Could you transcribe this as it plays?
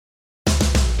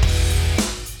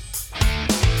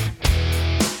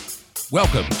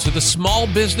Welcome to the Small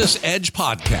Business Edge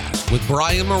podcast with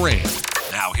Brian Moran.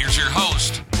 Now here's your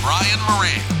host, Brian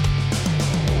Moran.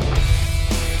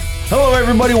 Hello,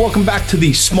 everybody. Welcome back to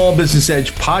the Small Business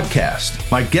Edge podcast.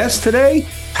 My guest today,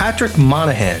 Patrick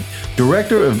Monahan,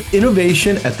 Director of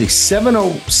Innovation at the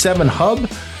 707 Hub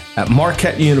at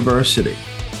Marquette University.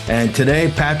 And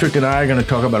today, Patrick and I are going to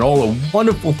talk about all the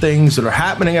wonderful things that are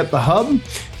happening at the Hub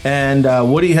and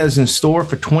what he has in store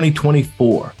for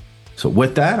 2024. So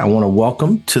with that, I want to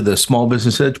welcome to the Small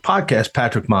Business Edge podcast,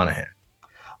 Patrick Monahan.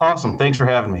 Awesome. Thanks for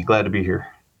having me. Glad to be here.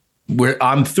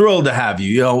 I'm thrilled to have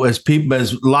you. You know, as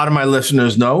a lot of my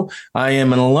listeners know, I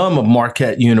am an alum of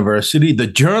Marquette University, the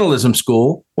journalism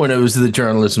school, when it was the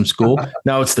journalism school.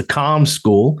 Now it's the comms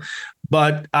school.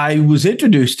 But I was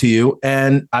introduced to you,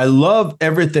 and I love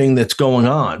everything that's going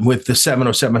on with the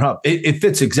 707 Hub. It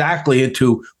fits exactly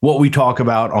into what we talk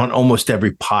about on almost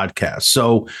every podcast.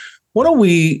 So why don't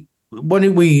we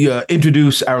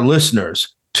introduce our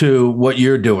listeners to what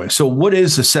you're doing? So what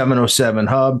is the 707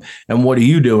 Hub, and what are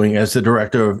you doing as the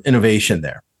Director of Innovation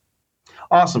there?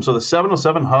 Awesome. So the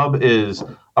 707 Hub is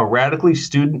a radically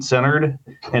student-centered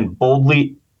and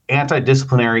boldly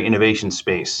anti-disciplinary innovation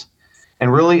space.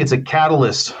 And really, it's a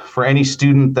catalyst for any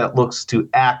student that looks to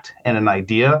act in an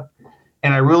idea.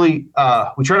 And we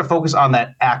try to focus on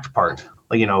that act part.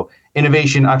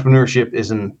 Innovation, entrepreneurship is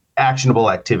an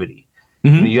actionable activity.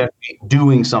 Mm-hmm. You have to be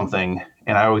doing something.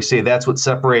 And I always say that's what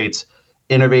separates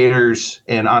innovators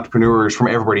and entrepreneurs from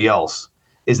everybody else,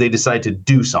 is they decide to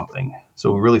do something.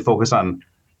 So we really focus on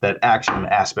that action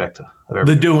aspect of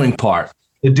everything. The doing part.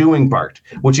 The doing part,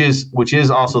 which is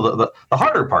also the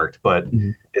harder part, but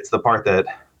mm-hmm. It's the part that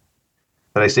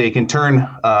I say can turn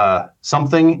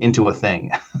something into a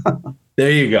thing.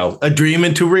 There you go. A dream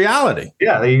into reality.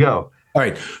 Yeah, there you go. All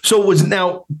right. So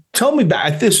tell me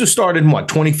back, this was started in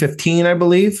 2015, I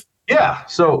believe? Yeah.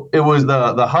 So it was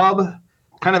the Hub,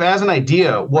 kind of as an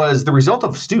idea, was the result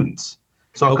of students.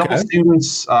 So a couple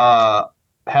students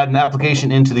had an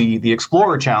application into the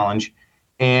Explorer Challenge,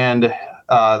 and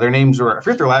their names were, I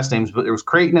forget their last names, but it was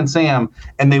Creighton and Sam,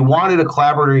 and they wanted a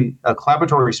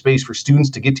collaboratory space for students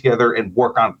to get together and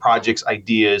work on projects,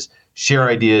 ideas, share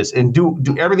ideas, and do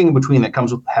everything in between that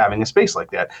comes with having a space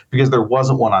like that, because there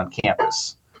wasn't one on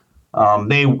campus.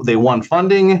 They won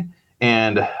funding,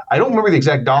 and I don't remember the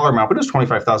exact dollar amount, but it was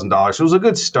 $25,000. So it was a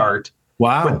good start.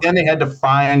 Wow. But then they had to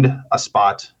find a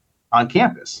spot on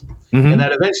campus. Mm-hmm. And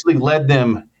that eventually led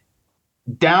them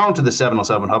down to the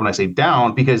 707 Hub. And I say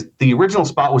down because the original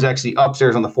spot was actually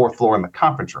upstairs on the fourth floor in the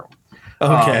conference room.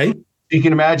 Okay. You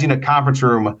can imagine a conference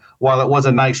room, while it was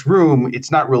a nice room,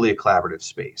 it's not really a collaborative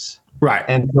space. Right.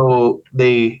 And so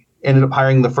they ended up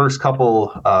hiring the first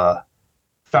couple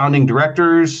founding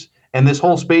directors, and this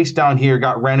whole space down here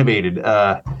got renovated.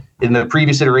 In the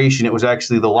previous iteration, it was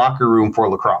actually the locker room for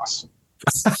lacrosse.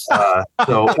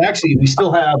 So actually, we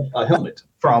still have a helmet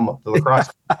from the lacrosse.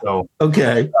 So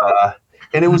okay.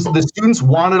 And it was the students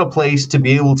wanted a place to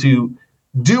be able to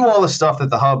do all the stuff that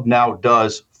the Hub now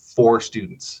does for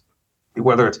students,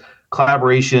 whether it's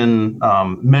collaboration,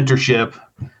 mentorship,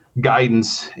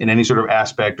 guidance in any sort of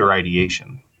aspect or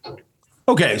ideation.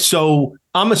 Okay, so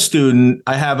I'm a student.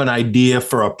 I have an idea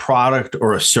for a product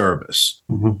or a service,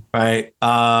 mm-hmm. right?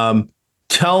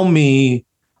 Tell me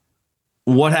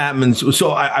what happens.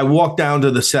 So I walk down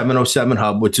to the 707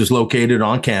 Hub, which is located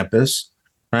on campus,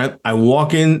 right? I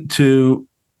walk into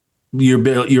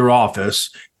your office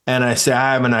and I say,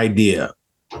 I have an idea.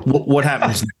 What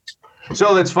happens next?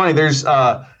 So that's funny. There's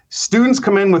students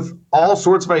come in with all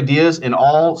sorts of ideas in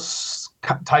all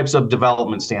types of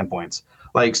development standpoints.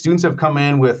 Like students have come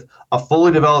in with a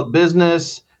fully developed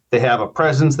business. They have a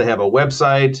presence. They have a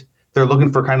website. They're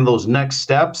looking for kind of those next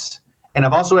steps. And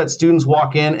I've also had students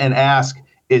walk in and ask,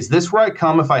 is this where I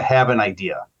come if I have an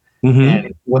idea? Mm-hmm.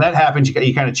 And when that happens,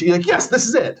 you kind of, you're like, yes, this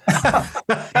is it.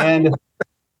 And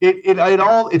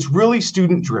it's really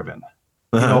student driven.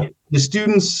 Uh-huh. The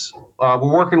students,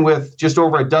 we're working with just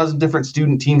over a dozen different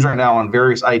student teams right now on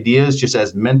various ideas, just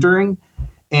as mentoring.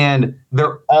 And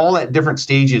they're all at different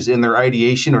stages in their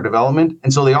ideation or development.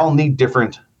 And so they all need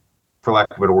different, for lack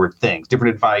of a better word, things,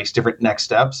 different advice, different next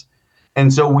steps.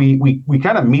 And so we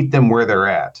kind of meet them where they're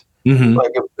at. Mm-hmm.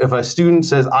 Like if a student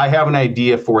says, I have an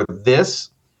idea for this,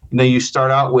 you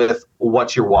start out with,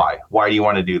 what's your why? Why do you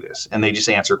want to do this? And they just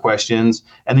answer questions.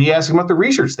 And then you ask them about the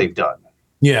research they've done.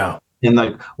 Yeah. And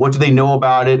like, what do they know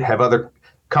about it? Have other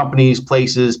companies,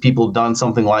 places, people done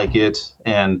something like it?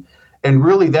 And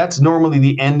really, that's normally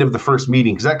the end of the first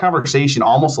meeting, because that conversation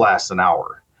almost lasts an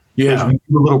hour. Yeah. We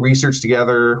do a little research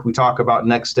together. We talk about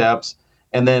next steps.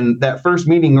 And then that first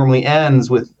meeting normally ends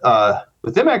with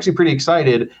with them actually pretty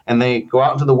excited, and they go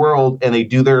out into the world and they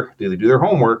do their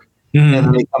homework, and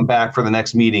then they come back for the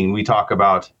next meeting. We talk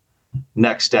about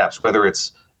next steps, whether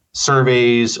it's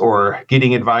surveys or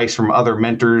getting advice from other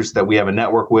mentors that we have a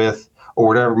network with, or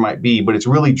whatever it might be. But it's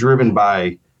really driven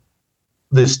by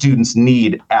the student's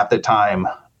need at the time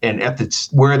and at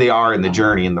where they are in the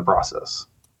journey in the process.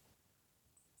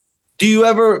 Do you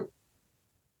ever,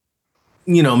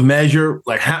 measure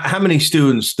like how many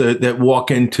students that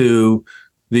walk into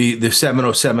the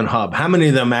 707 Hub? How many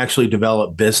of them actually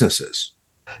develop businesses?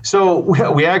 So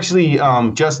we actually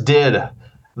just did.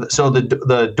 So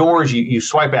the doors, you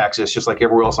swipe access just like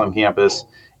everywhere else on campus,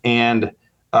 and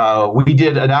we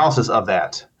did analysis of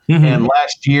that. And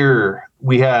last year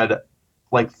we had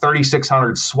like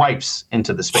 3,600 swipes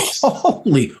into the space.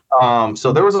 Holy!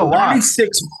 So there was a lot.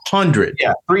 3,600.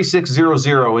 Yeah,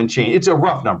 3,600 and change. It's a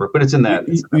rough number, but it's in that.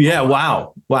 Yeah.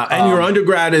 Wow. And your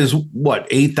undergrad is what,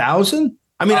 8,000?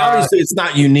 I mean, obviously it's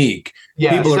not unique.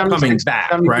 Yeah, people are coming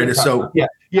back, right? So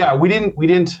yeah, we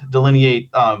didn't delineate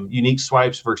unique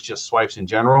swipes versus just swipes in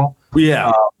general.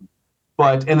 Yeah.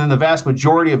 And then the vast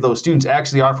majority of those students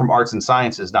actually are from arts and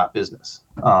sciences, not business.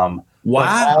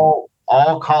 Wow.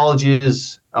 All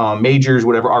colleges, majors,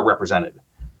 whatever, are represented,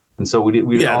 and so we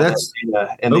did all that's that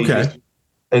data, and okay.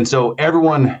 And so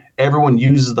everyone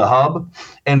uses the hub,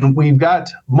 and we've got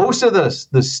most of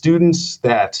the students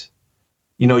that,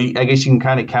 I guess you can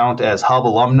kind of count as hub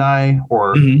alumni,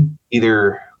 or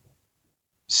either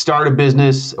start a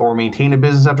business or maintain a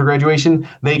business after graduation.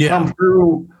 They come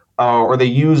through or they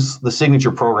use the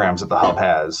signature programs that the hub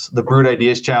has: the Brood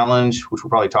Ideas Challenge, which we'll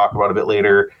probably talk about a bit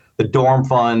later, the Dorm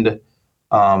Fund,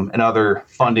 and other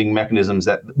funding mechanisms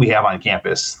that we have on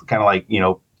campus, kind of like,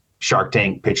 Shark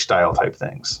Tank pitch style type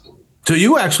things. So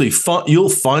you actually you'll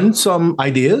fund some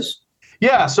ideas?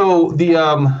 Yeah. So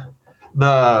the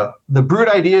Brood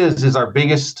Ideas is our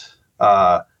biggest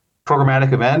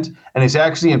programmatic event, and it's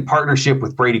actually in partnership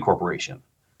with Brady Corporation.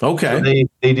 Okay. So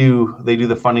they do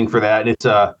the funding for that. It's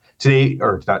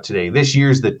this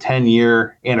year's the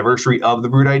 10-year anniversary of the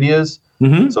Brood Ideas.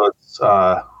 So it's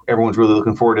everyone's really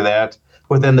looking forward to that.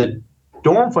 But then the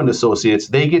Dorm Fund Associates,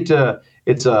 they get to,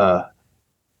 it's a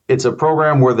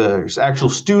program where there's actual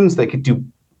students that get to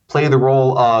play the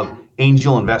role of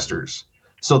angel investors.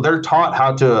 So they're taught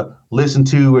how to listen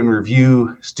to and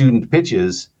review student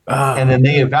pitches, and then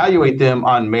they evaluate them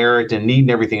on merit and need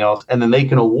and everything else. And then they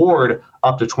can award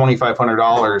up to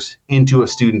 $2,500 into a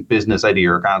student business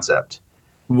idea or concept.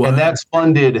 Wow. And that's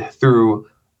funded through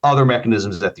other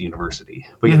mechanisms at the university.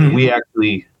 But we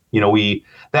actually,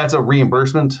 that's a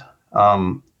reimbursement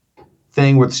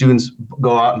thing where the students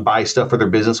go out and buy stuff for their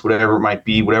business, whatever it might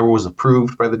be, whatever was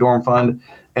approved by the Dorm Fund,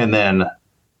 and then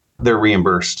they're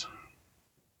reimbursed.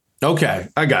 Okay,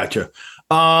 I gotcha.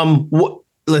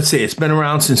 Let's see, it's been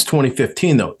around since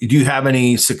 2015, though. Do you have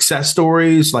any success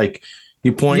stories like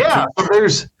you point? Yeah,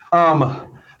 there's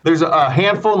a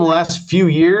handful in the last few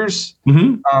years,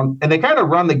 and they kind of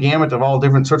run the gamut of all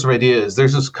different sorts of ideas.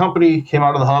 There's this company came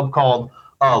out of the hub called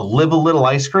Live a Little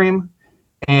Ice Cream,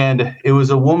 and it was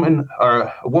a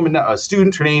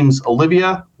student. Her name's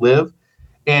Olivia Liv,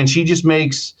 and she just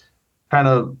makes kind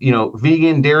of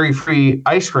vegan, dairy-free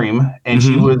ice cream. And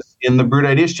she was in the Brood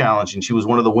Ideas Challenge, and she was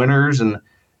one of the winners. And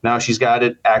now she's got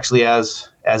it actually as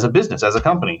a business, as a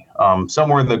company,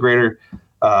 somewhere in the greater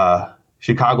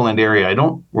Chicagoland area. I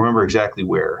don't remember exactly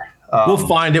where. We'll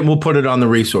find it. We'll put it on the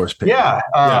resource page.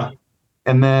 Yeah.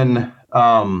 And then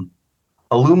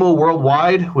Alumo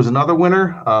Worldwide was another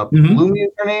winner. Lumi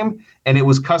is her name, and it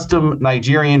was custom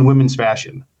Nigerian women's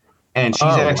fashion. And she's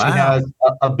has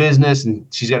a business, and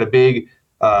she's got a big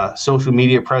social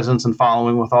media presence and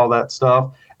following with all that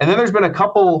stuff. And then there's been a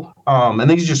couple, and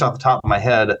these are just off the top of my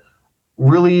head,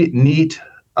 really neat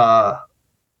kind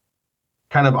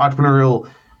of entrepreneurial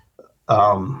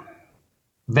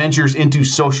ventures into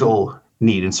social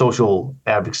need and social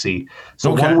advocacy.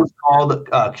 So one was called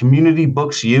Community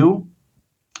Books U,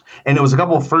 and it was a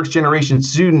couple of first generation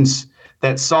students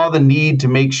that saw the need to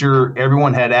make sure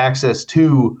everyone had access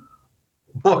to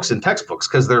books and textbooks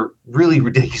because they're really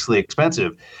ridiculously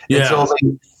expensive. Yeah. And so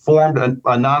they formed a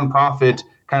nonprofit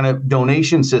kind of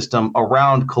donation system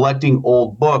around collecting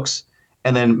old books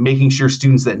and then making sure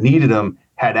students that needed them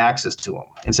had access to them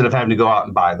instead of having to go out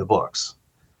and buy the books.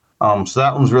 So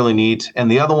that one's really neat. And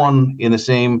the other one in the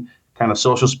same kind of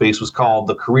social space was called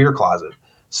the Career Closet.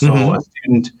 So a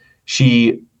student,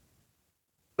 she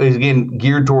is again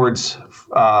geared towards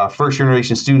first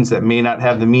generation students that may not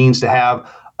have the means to have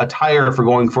attire for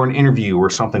going for an interview or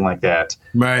something like that.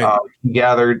 Right.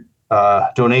 Gathered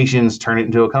donations, turn it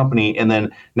into a company, and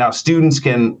then now students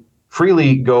can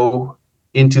freely go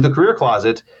into the career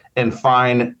closet and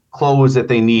find clothes that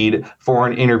they need for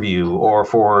an interview or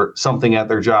for something at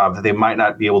their job that they might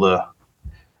not be able to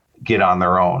get on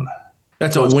their own.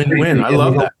 That's a win-win. I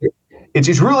love that. It's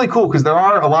just really cool because there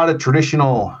are a lot of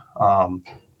traditional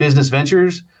business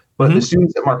ventures, but the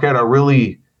students at Marquette are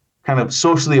really kind of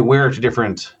socially aware to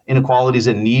different inequalities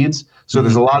and needs. So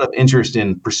there's a lot of interest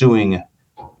in pursuing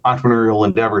entrepreneurial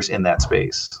endeavors in that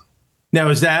space. Now,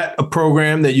 is that a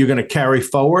program that you're going to carry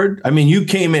forward? I mean, you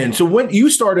came in. So when you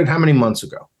started, how many months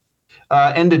ago?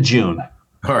 End of June.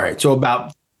 All right. So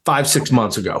about 5-6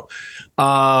 months ago.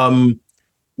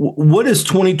 What does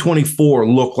 2024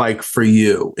 look like for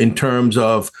you in terms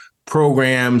of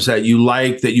programs that you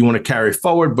like, that you want to carry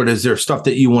forward? But is there stuff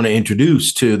that you want to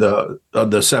introduce to the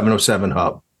 707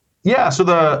 Hub? Yeah. So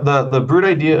the Brute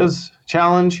Ideas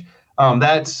Challenge,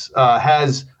 that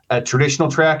has a traditional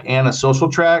track and a social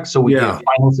track. So we get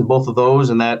finalists in both of those,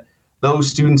 and that those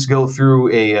students go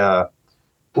through a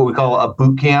what we call a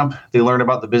boot camp. They learn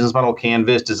about the business model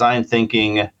canvas, design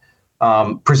thinking,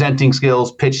 presenting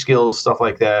skills, pitch skills, stuff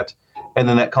like that. And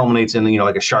then that culminates in,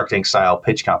 like a Shark Tank style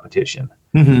pitch competition.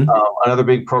 Another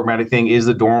big programmatic thing is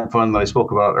the dorm fund that I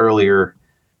spoke about earlier.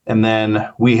 And then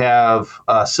we have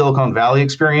a Silicon Valley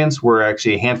experience where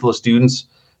actually a handful of students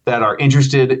that are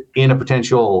interested in a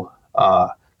potential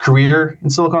career in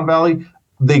Silicon Valley,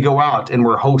 they go out, and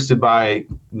we're hosted by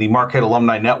the Marquette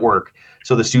Alumni Network.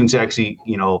 So the students actually,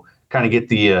 kind of get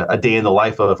the a day in the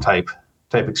life of type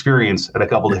experience at a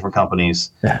couple different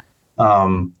companies. Yeah.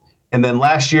 And then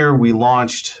last year we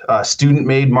launched Student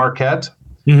Made Marquette,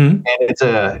 and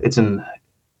it's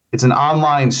an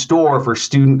online store for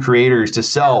student creators to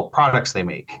sell products they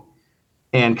make.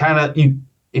 And kind of,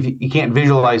 if you can't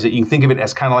visualize it, you can think of it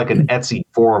as kind of like an Etsy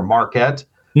for Marquette,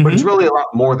 but it's really a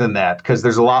lot more than that because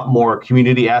there's a lot more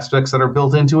community aspects that are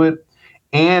built into it.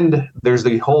 And there's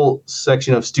the whole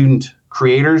section of student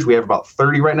creators. We have about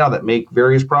 30 right now that make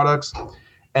various products.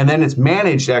 And then it's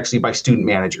managed actually by student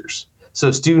managers. So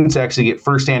students actually get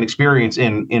firsthand experience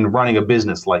in running a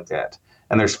business like that.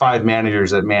 And there's 5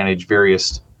 managers that manage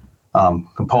various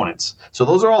components. So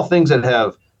those are all things that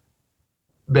have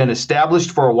been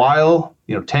established for a while,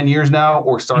 10 years now,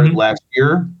 or started last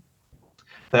year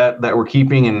that we're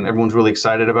keeping and everyone's really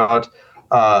excited about.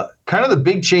 Kind of the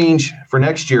big change for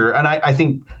next year, and I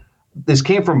think this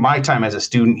came from my time as a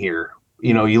student here.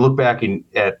 You look back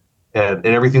at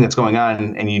everything that's going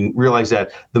on and you realize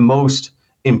that the most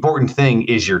important thing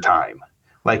is your time.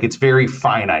 Like, it's very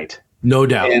finite. No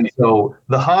doubt. And so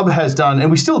the Hub has done,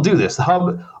 and we still do this, the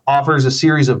Hub offers a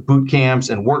series of boot camps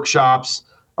and workshops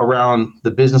around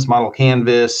the business model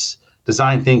canvas,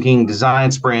 design thinking,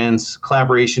 design sprints,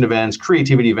 collaboration events,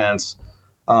 creativity events,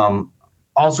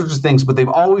 all sorts of things, but they've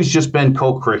always just been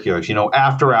co-curriculars,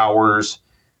 after hours.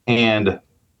 And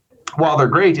while they're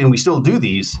great, and we still do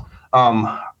these,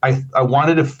 I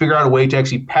wanted to figure out a way to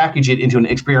actually package it into an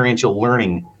experiential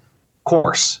learning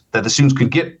course that the students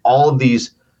could get all of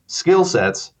these skill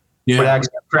sets, but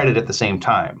actually have credit at the same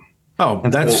time. Oh,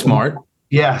 and that's smart.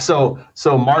 Yeah. So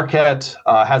Marquette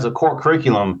has a core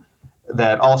curriculum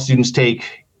that all students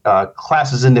take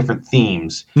classes in different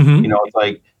themes. It's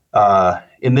like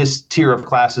in this tier of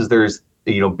classes, there's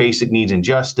basic needs and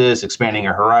justice, expanding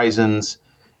our horizons,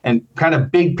 and kind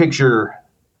of big picture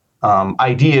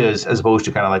ideas as opposed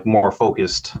to kind of like more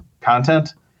focused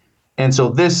content. And so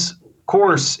this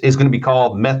course is going to be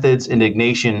called Methods in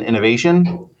Ignition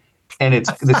Innovation. And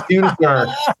it's the students are,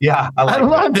 I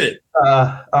love it.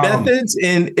 Methods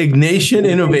in Ignition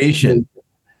Innovation.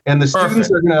 And the students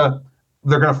are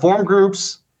they're going to form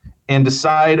groups and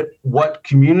decide what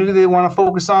community they want to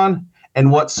focus on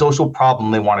and what social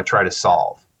problem they want to try to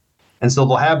solve. And so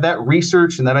they'll have that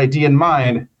research and that idea in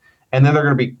mind, and then they're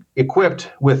going to be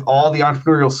equipped with all the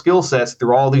entrepreneurial skill sets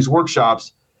through all these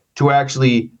workshops to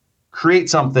actually create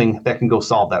something that can go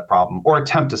solve that problem or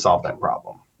attempt to solve that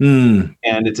problem. And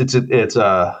it's going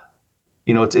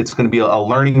to be a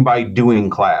learning by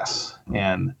doing class,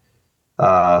 and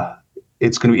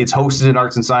it's hosted in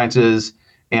arts and sciences.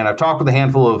 And I've talked with a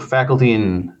handful of faculty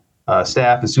and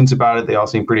staff and students about it. They all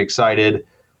seem pretty excited.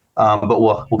 But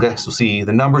we'll see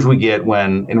the numbers we get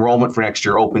when enrollment for next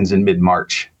year opens in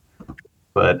mid-March.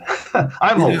 But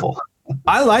I'm hopeful.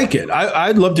 I like it.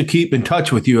 I'd love to keep in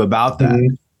touch with you about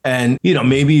that. And,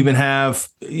 maybe even have,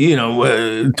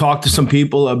 talk to some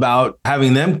people about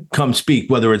having them come speak,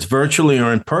 whether it's virtually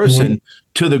or in person,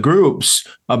 to the groups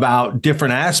about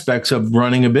different aspects of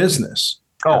running a business.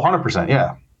 Oh, 100%.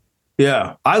 Yeah.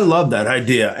 Yeah. I love that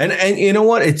idea. And you know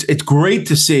what? It's great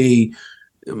to see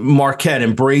Marquette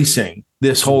embracing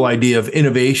this whole idea of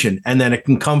innovation, and then it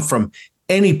can come from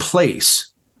any place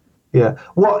Yeah.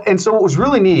 Well, and so what was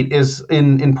really neat is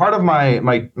in part of my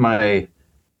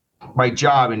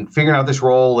job and figuring out this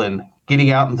role and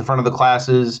getting out in the front of the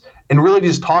classes and really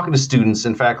just talking to students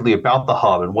and faculty about the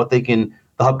hub and what the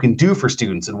hub can do for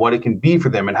students and what it can be for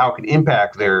them and how it can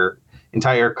impact their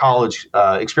entire college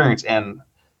experience and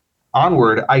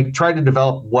onward. I tried to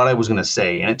develop what I was going to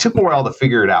say, and it took a while to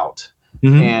figure it out.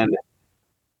 Mm-hmm. And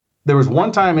there was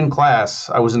one time in class,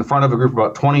 I was in front of a group of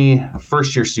about 20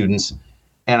 first year students,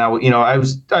 and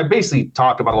I basically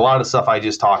talked about a lot of stuff I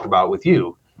just talked about with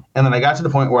you. And then I got to the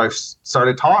point where I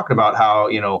started talking about how,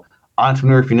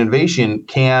 entrepreneurship and innovation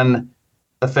can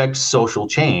affect social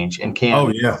change and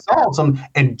can solve some.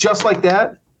 And just like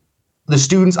that, the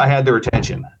students, I had their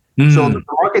attention. So the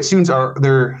Marquette students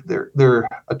they're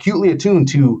acutely attuned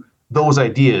to those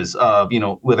ideas of,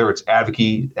 whether it's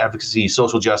advocacy,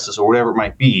 social justice, or whatever it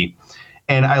might be.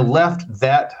 And I left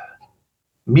that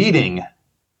meeting,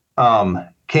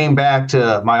 came back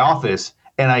to my office,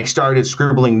 and I started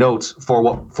scribbling notes for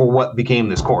what became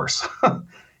this course.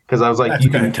 Because I was like, That's you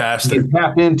can tap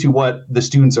into what the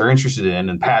students are interested in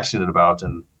and passionate about,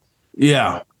 and you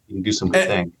can do some good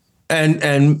things.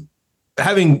 And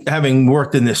having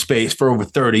worked in this space for over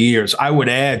 30 years, I would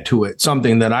add to it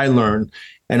something that I learned,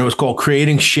 and it was called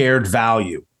creating shared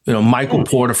value. Michael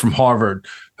Porter from Harvard,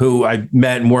 who I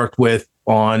met and worked with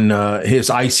on his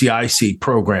ICIC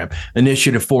program,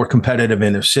 Initiative for Competitive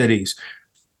Inner Cities.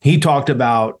 He talked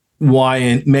about why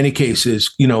in many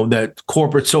cases, that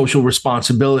corporate social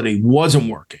responsibility wasn't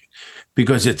working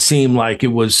because it seemed like it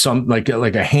was like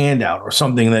a handout or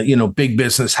something that, big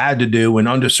business had to do in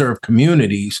underserved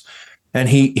communities. And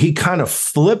he kind of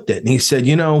flipped it. And he said,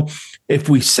 if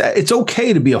we say it's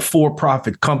okay to be a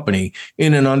for-profit company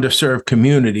in an underserved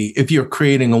community, if you're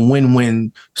creating a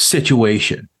win-win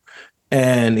situation.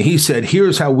 And he said,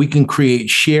 here's how we can create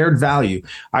shared value.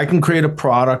 I can create a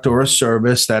product or a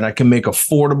service that I can make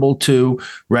affordable to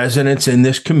residents in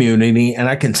this community, and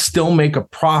I can still make a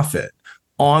profit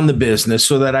on the business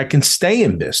so that I can stay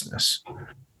in business.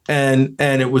 And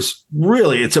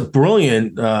it's a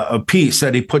brilliant piece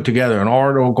that he put together, an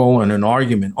article and an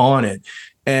argument on it.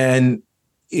 And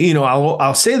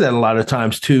I'll say that a lot of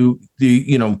times to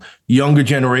the, younger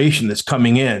generation that's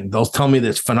coming in. They'll tell me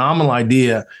this phenomenal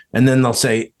idea, and then they'll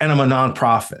say, and I'm a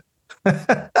nonprofit.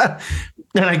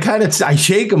 And I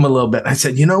shake them a little bit. I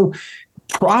said,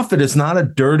 profit is not a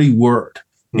dirty word,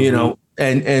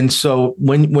 and so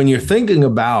when you're thinking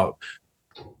about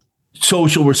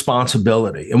social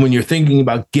responsibility, and when you're thinking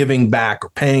about giving back or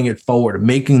paying it forward or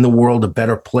making the world a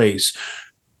better place,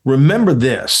 remember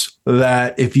this,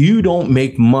 that if you don't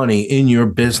make money in your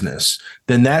business,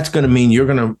 then that's going to mean you're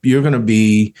going to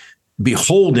be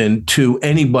beholden to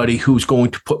anybody who's going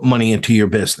to put money into your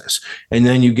business. And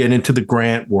then you get into the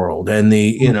grant world and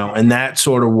and that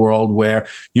sort of world where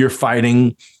you're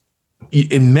fighting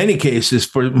in many cases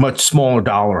for much smaller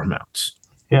dollar amounts.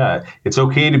 Yeah. It's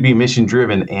okay to be mission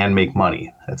driven and make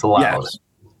money. That's allowed.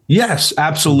 Yes,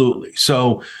 absolutely.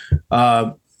 So,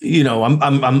 I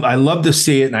love to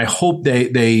see it, and I hope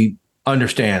they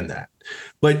understand that.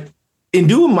 But in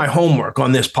doing my homework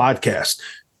on this podcast,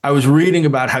 I was reading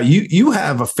about how you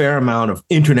have a fair amount of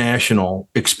international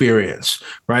experience,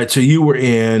 right? So you were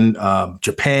in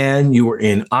Japan, you were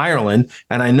in Ireland,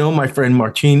 and I know my friend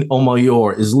Martin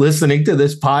Omayor is listening to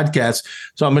this podcast,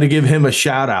 so I'm going to give him a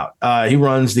shout out. He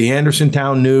runs the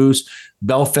Andersontown News,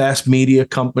 Belfast Media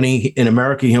Company. In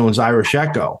America, he owns Irish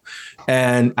Echo.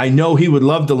 And I know he would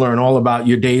love to learn all about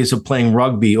your days of playing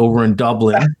rugby over in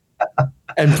Dublin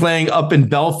and playing up in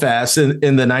Belfast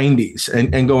in the 90s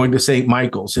and going to St.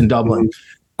 Michael's in Dublin.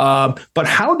 But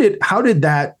how did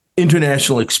that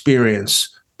international experience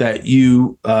that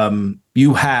you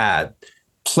had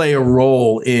play a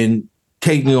role in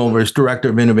taking over as director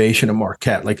of innovation at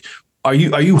Marquette? Like, are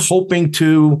you hoping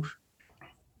to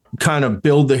kind of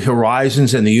build the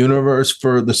horizons and the universe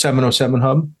for the 707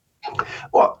 Hub?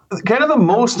 Well, kind of the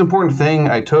most important thing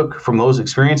I took from those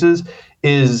experiences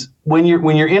is when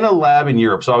you're in a lab in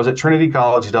Europe. So I was at Trinity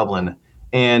College Dublin,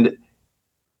 and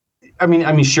I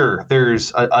mean, sure,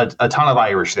 there's a ton of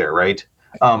Irish there, right?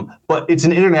 But it's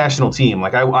an international team.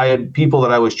 Like I had people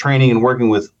that I was training and working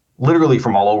with literally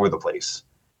from all over the place,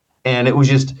 and it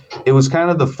was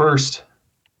kind of the first.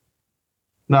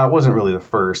 No, it wasn't really the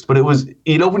first, but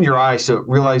it opened your eyes to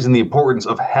realizing the importance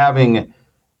of having,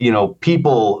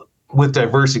 people with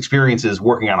diverse experiences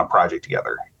working on a project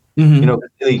together. Mm-hmm.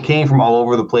 They came from all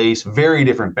over the place, very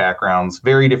different backgrounds,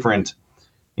 very different,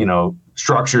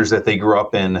 structures that they grew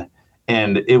up in.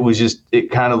 And it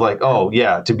kind of like, oh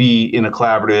yeah, to be in a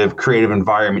collaborative, creative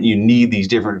environment, you need these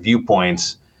different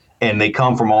viewpoints. and they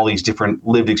come from all these different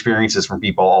lived experiences from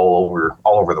people all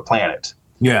over the planet.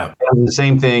 Yeah. And the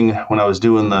same thing when I was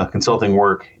doing the consulting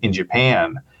work in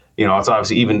Japan. It's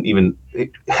obviously even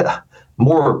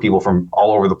more people from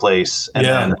all over the place. And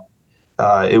then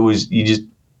it was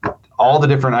all the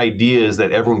different ideas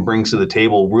that everyone brings to the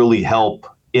table really help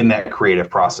in that creative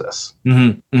process.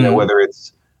 Whether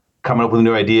it's coming up with a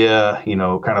new idea,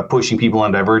 kind of pushing people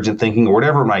on divergent thinking or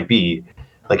whatever it might be,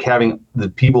 like having the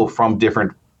people from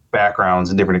different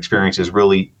backgrounds and different experiences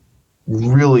really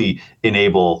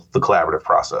enable the collaborative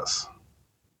process.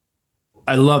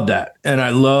 I love that. And I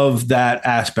love that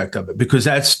aspect of it because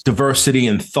that's diversity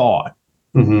in thought.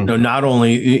 Not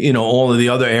only, all of the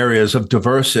other areas of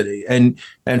diversity and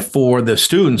for the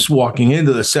students walking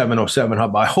into the 707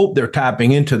 Hub, I hope they're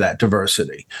tapping into that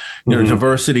diversity,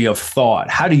 diversity of thought.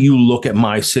 How do you look at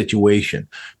my situation?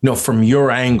 From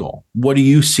your angle, what do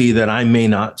you see that I may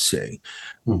not see?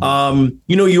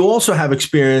 You also have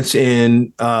experience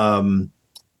in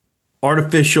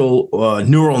artificial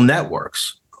neural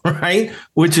networks, right?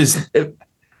 Which is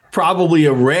probably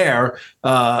a rare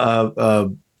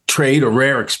trait or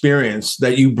rare experience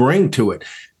that you bring to it.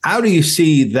 How do you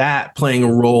see that playing a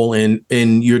role in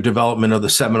your development of the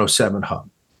 707 Hub?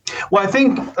 Well, I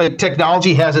think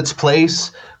technology has its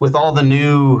place with all the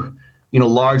new,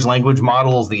 large language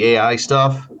models, the AI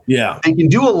stuff. Yeah, they can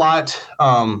do a lot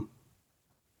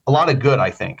of good. I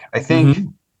think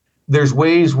there's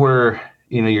ways where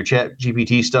your Chat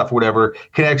GPT stuff, whatever,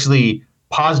 can actually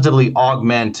positively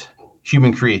augment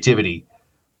human creativity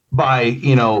by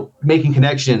making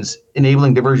connections,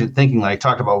 enabling divergent thinking, like I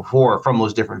talked about before, from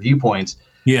those different viewpoints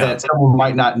that someone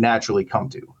might not naturally come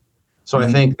to. So I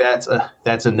think that's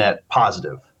a net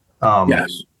positive.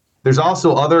 Yes. There's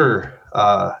also other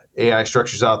AI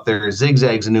structures out there.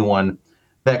 Zigzag's a new one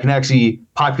that can actually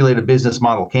populate a business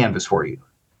model canvas for you.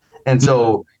 And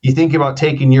so you think about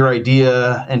taking your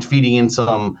idea and feeding in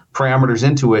some parameters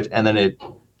into it, and then it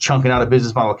chunking out a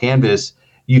business model canvas.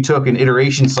 You took an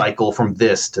iteration cycle from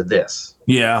this to this.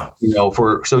 Yeah.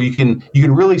 So you can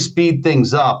really speed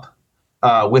things up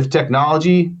with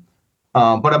technology.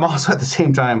 But I'm also at the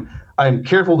same time, I'm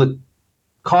careful to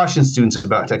caution students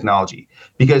about technology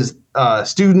because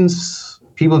students,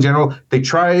 people in general, they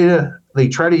try to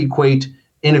equate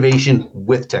innovation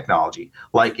with technology.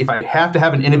 Like if I have to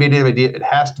have an innovative idea, it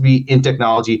has to be in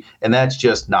technology, and that's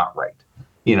just not right.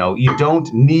 You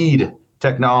don't need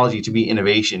technology to be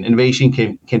innovation. Innovation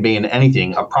can be in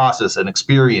anything, a process, an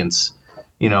experience,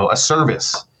 a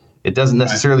service. It doesn't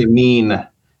necessarily mean,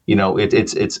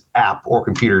 it's app or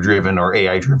computer driven or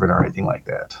AI driven or anything like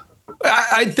that.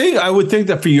 I would think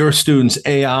that for your students,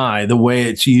 AI, the way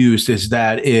it's used is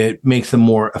that it makes them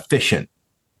more efficient.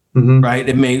 Right.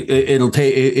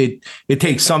 It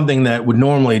takes something that would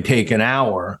normally take an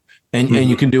hour and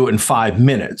you can do it in 5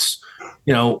 minutes.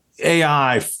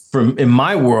 AI in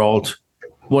my world,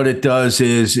 what it does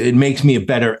is it makes me a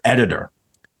better editor.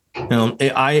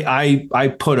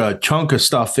 I put a chunk of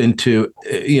stuff into,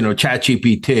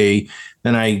 ChatGPT,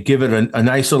 and I give it a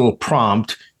nice little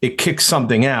prompt. It kicks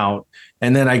something out,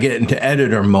 and then I get into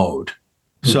editor mode.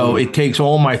 So it takes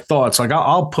all my thoughts. Like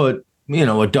I'll put,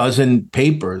 a dozen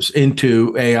papers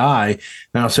into AI,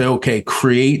 and I'll say, okay,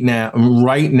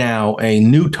 right now, a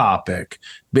new topic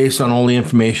based on all the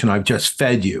information I've just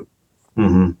fed you.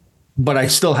 But I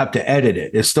still have to edit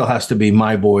it. It still has to be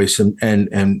my voice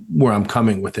and where I'm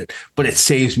coming with it. But it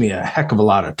saves me a heck of a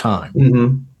lot of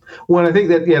time. Well, I think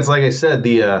that, it's like I said,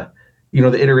 the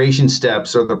iteration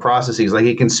steps or the processes, like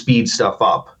it can speed stuff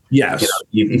up. Yes.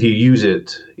 If you use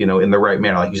it, in the right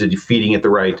manner, like you said, you're feeding it the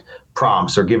right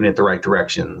prompts or giving it the right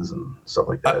directions and stuff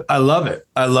like that. I love it.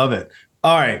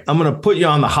 All right, I'm going to put you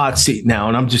on the hot seat now,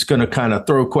 and I'm just going to kind of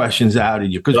throw questions out at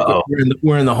you because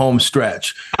we're in the home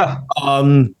stretch.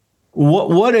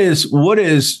 What is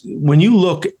when you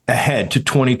look ahead to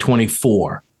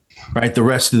 2024, right? The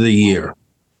rest of the year,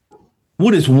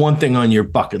 what is one thing on your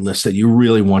bucket list that you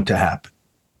really want to happen?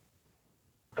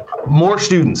 More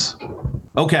students.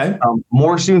 Okay.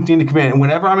 More students need to come in. And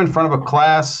whenever I'm in front of a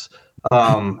class,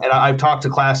 and I've talked to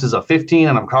classes of 15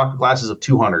 and I've talked to classes of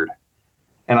 200,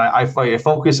 and I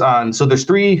focus on, so there's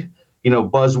three,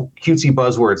 cutesy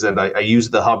buzzwords that I use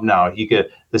at the hub now.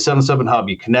 The 707 Hub,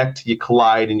 you connect, you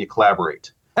collide, and you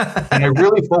collaborate. And I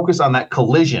really focus on that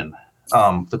collision,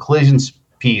 the collisions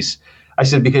piece. I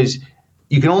said, because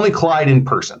you can only collide in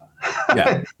person.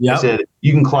 Yeah. Yep. I said,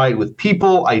 you can collide with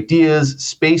people, ideas,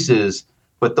 spaces,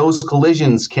 but those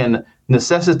collisions can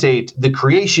necessitate the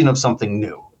creation of something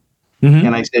new.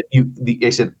 And I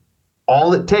said,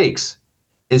 all it takes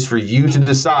is for you to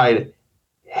decide,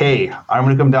 hey, I'm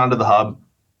going to come down to the hub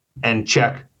and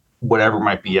check whatever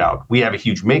might be out. We have a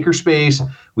huge maker space.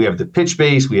 We have the pitch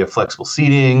space. We have flexible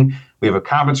seating. We have a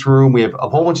conference room. We have a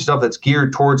whole bunch of stuff that's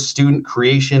geared towards student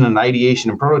creation and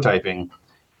ideation and prototyping.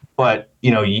 But,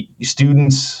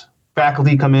 students,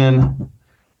 faculty come in,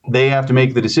 they have to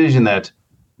make the decision that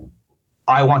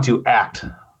I want to act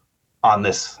on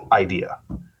this idea.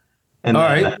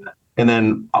 And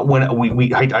then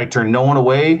when I turn no one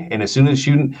away, and as soon as a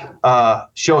student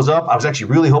shows up, I was actually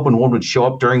really hoping one would show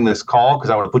up during this call because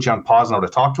I would have put you on pause and I would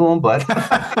have talked to them. But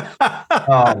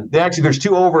there's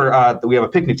two over. We have a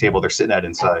picnic table they're sitting at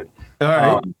inside. All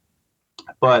right.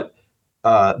 But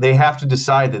they have to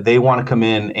decide that they want to come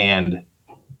in and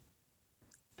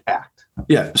act.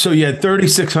 Yeah. So you had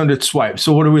 3,600 swipes.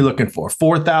 So what are we looking for?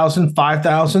 4,000,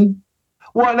 5,000?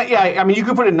 Well, yeah, I mean, you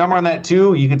could put a number on that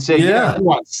too. You could say, we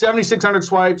want 7,600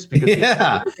 swipes. Because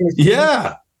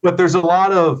But there's a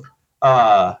lot of,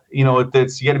 you got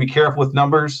to be careful with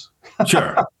numbers.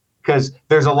 Sure. Because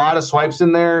there's a lot of swipes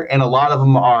in there, and a lot of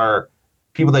them are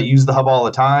people that use the hub all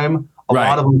the time. A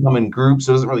lot of them come in groups,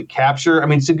 so it doesn't really capture. I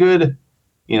mean, it's a good,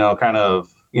 kind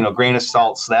of, grain of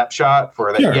salt snapshot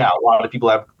for that. Sure. Yeah, a lot of people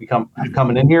have become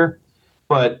coming in here,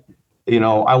 but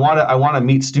I want to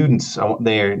meet students.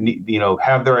 They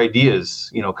have their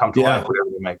ideas, come to life, whatever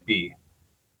they might be,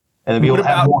 and then be able to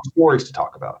have more stories to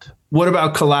talk about. What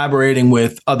about collaborating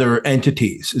with other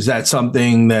entities? Is that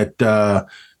something that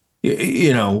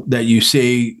that you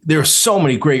see? There are so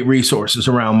many great resources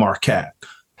around Marquette.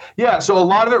 Yeah, so a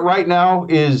lot of it right now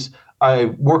is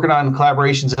working on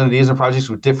collaborations and ideas and projects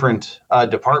with different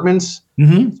departments.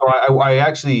 Mm-hmm. So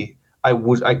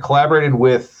I collaborated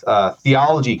with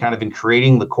theology kind of in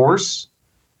creating the course,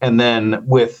 and then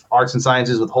with arts and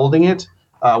sciences with holding it.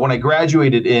 When I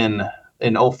graduated in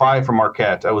 2005 from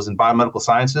Marquette, I was in biomedical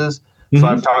sciences. Mm-hmm. So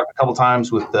I've talked a couple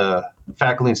times with the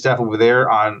faculty and staff over there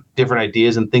on different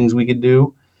ideas and things we could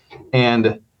do.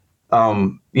 And,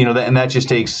 that just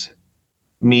takes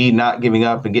me not giving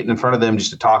up and getting in front of them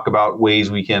just to talk about ways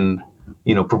we can,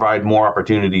 provide more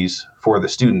opportunities for the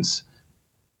students.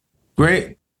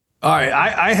 Great. All right.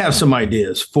 I have some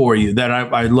ideas for you that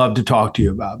I'd love to talk to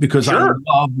you about because I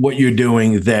love what you're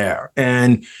doing there.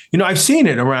 And, I've seen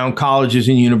it around colleges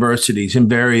and universities in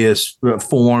various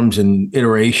forms and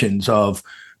iterations of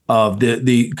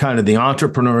the kind of the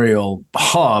entrepreneurial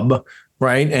hub,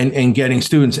 right? And getting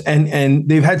students. And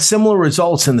they've had similar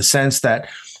results in the sense that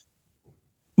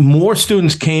more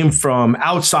students came from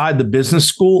outside the business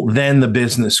school than the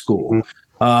business school.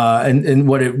 Mm-hmm. And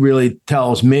what it really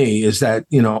tells me is that,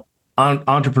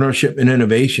 entrepreneurship and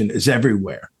innovation is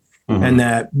everywhere. Mm-hmm. And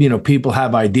that, people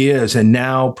have ideas, and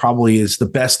now probably is the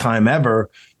best time ever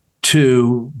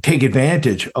to take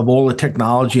advantage of all the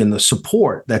technology and the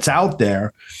support that's out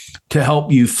there to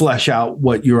help you flesh out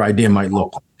what your idea might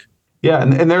look like.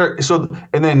 Yeah, so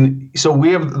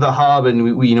we have the hub,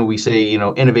 and we say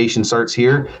innovation starts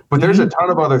here, but there's a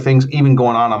ton of other things even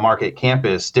going on Marquette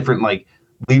campus, different like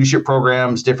leadership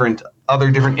programs, different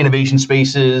innovation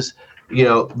spaces,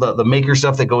 the maker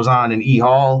stuff that goes on in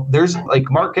E-Hall. There's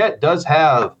like Marquette does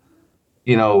have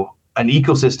an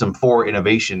ecosystem for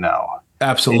innovation now.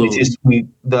 Absolutely. It's just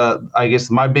I guess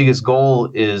my biggest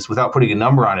goal is, without putting a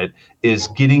number on it, is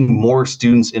getting more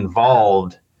students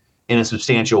involved in a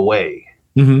substantial way.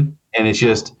 Mm-hmm. And it's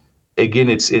just, again,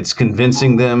 it's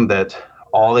convincing them that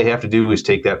all they have to do is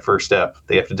take that first step.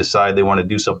 They have to decide they want to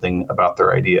do something about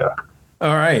their idea.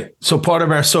 All right. So part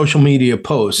of our social media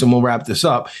posts, and we'll wrap this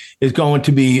up, is going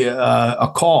to be a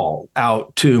call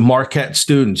out to Marquette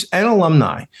students and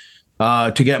alumni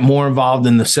to get more involved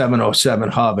in the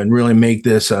 707 Hub and really make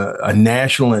this a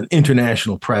national and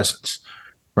international presence,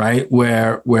 right?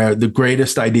 Where the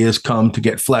greatest ideas come to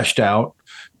get fleshed out.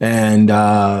 And,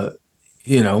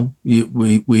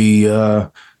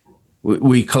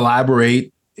 we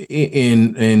collaborate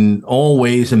in all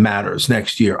ways and matters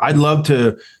next year. I'd love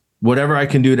to, whatever I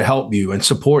can do to help you and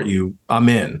support you, I'm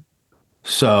in.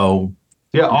 So.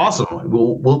 Yeah. Awesome.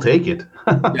 We'll take it.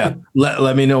 Yeah.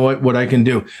 Let me know what I can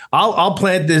do. I'll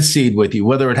plant this seed with you,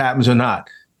 whether it happens or not.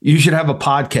 You should have a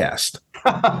podcast.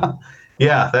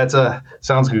 Yeah,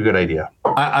 sounds like a good idea.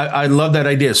 I love that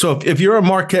idea. So if you're a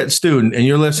Marquette student and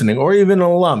you're listening, or even an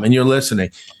alum and you're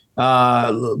listening,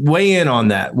 weigh in on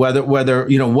that, whether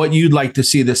what you'd like to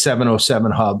see the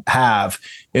 707 Hub have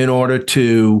in order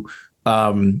to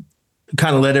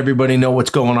kind of let everybody know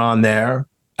what's going on there,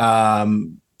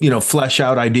 flesh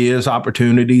out ideas,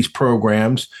 opportunities,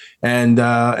 programs,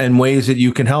 and ways that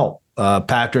you can help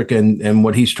Patrick and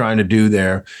what he's trying to do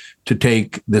there to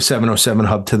take the 707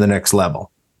 Hub to the next level.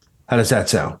 How does that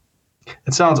sound?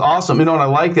 It sounds awesome. And I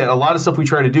like that. A lot of stuff we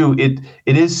try to do, it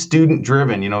is student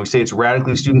driven. We say it's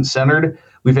radically student centered,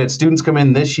 we've had students come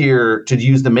in this year to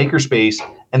use the makerspace,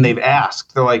 and they've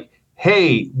asked, they're like,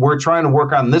 hey, we're trying to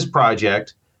work on this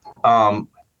project.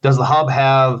 Does the hub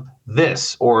have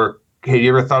this? Or have you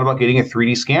ever thought about getting a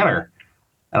 3D scanner?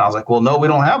 And I was like, well, no, we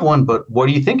don't have one, but what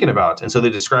are you thinking about? And so they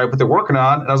described what they're working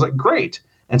on. And I was like, great.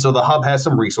 And so the hub has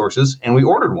some resources, and we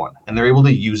ordered one, and they're able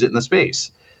to use it in the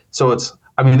space. So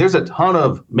there's a ton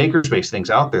of makerspace things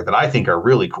out there that I think are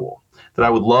really cool that I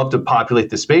would love to populate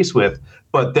the space with,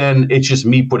 but then it's just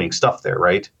me putting stuff there,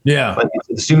 right? Yeah. But if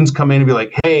the students come in and be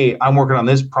like, hey, I'm working on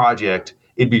this project,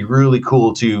 it'd be really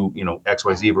cool to,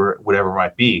 XYZ or whatever it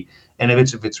might be. And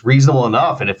if it's reasonable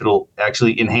enough, and if it'll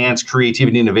actually enhance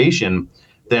creativity and innovation,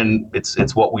 then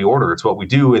it's what we order, it's what we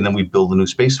do, and then we build a new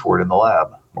space for it in the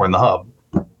lab or in the hub.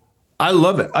 I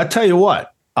love it. I tell you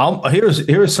what,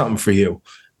 here's something for you.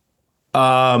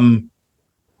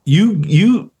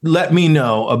 You let me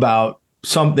know about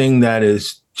something that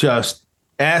is just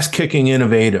ass-kicking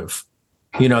innovative,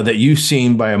 that you've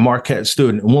seen by a Marquette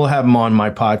student, and we'll have them on my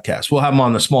podcast. We'll have them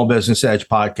on the Small Business Edge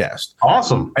podcast.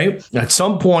 Awesome. Right? At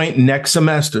some point next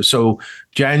semester, so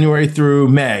January through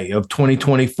May of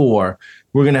 2024,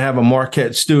 we're going to have a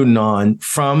Marquette student on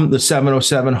from the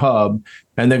 707 Hub,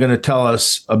 and they're going to tell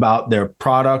us about their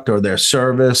product or their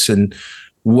service and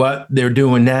what they're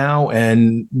doing now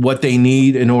and what they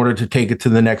need in order to take it to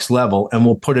the next level. And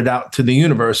we'll put it out to the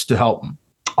universe to help them.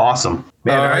 Awesome.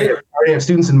 Man, All right. I already have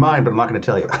students in mind, but I'm not going to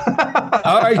tell you.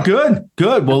 All right, good.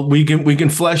 Well, we can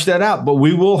flesh that out, but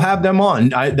we will have them on.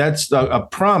 That's a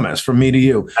promise from me to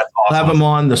you. That's awesome. We'll have them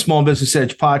on the Small Business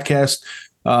Edge podcast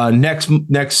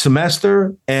next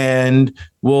semester, and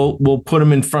we'll put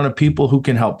them in front of people who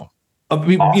can help them.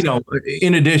 Awesome.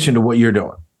 In addition to what you're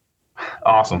doing.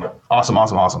 Awesome. All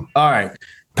right.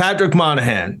 Patrick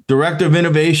Monahan, Director of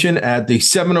Innovation at the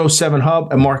 707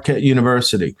 Hub at Marquette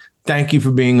University. Thank you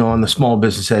for being on the Small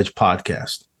Business Edge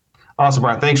podcast. Awesome,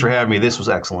 Brian. Thanks for having me. This was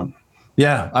excellent.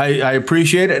 Yeah, I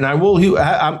appreciate it. And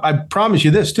I promise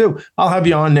you this too. I'll have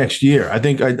you on next year. I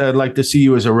think I'd like to see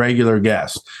you as a regular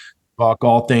guest. Talk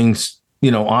all things,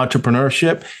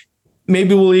 entrepreneurship.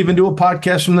 Maybe we'll even do a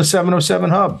podcast from the 707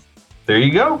 Hub. There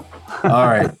you go. All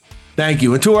right. Thank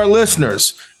you. And to our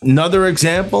listeners, another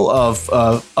example of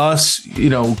us,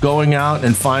 going out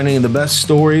and finding the best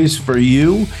stories for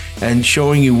you and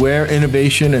showing you where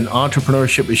innovation and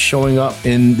entrepreneurship is showing up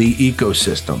in the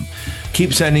ecosystem.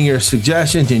 Keep sending your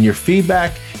suggestions and your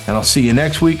feedback, and I'll see you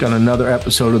next week on another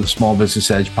episode of the Small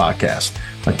Business Edge podcast.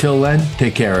 Until then,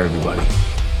 take care, everybody.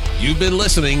 You've been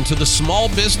listening to the Small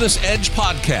Business Edge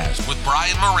podcast with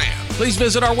Brian Moran. Please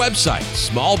visit our website,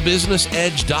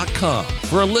 smallbusinessedge.com,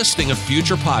 for a listing of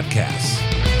future podcasts.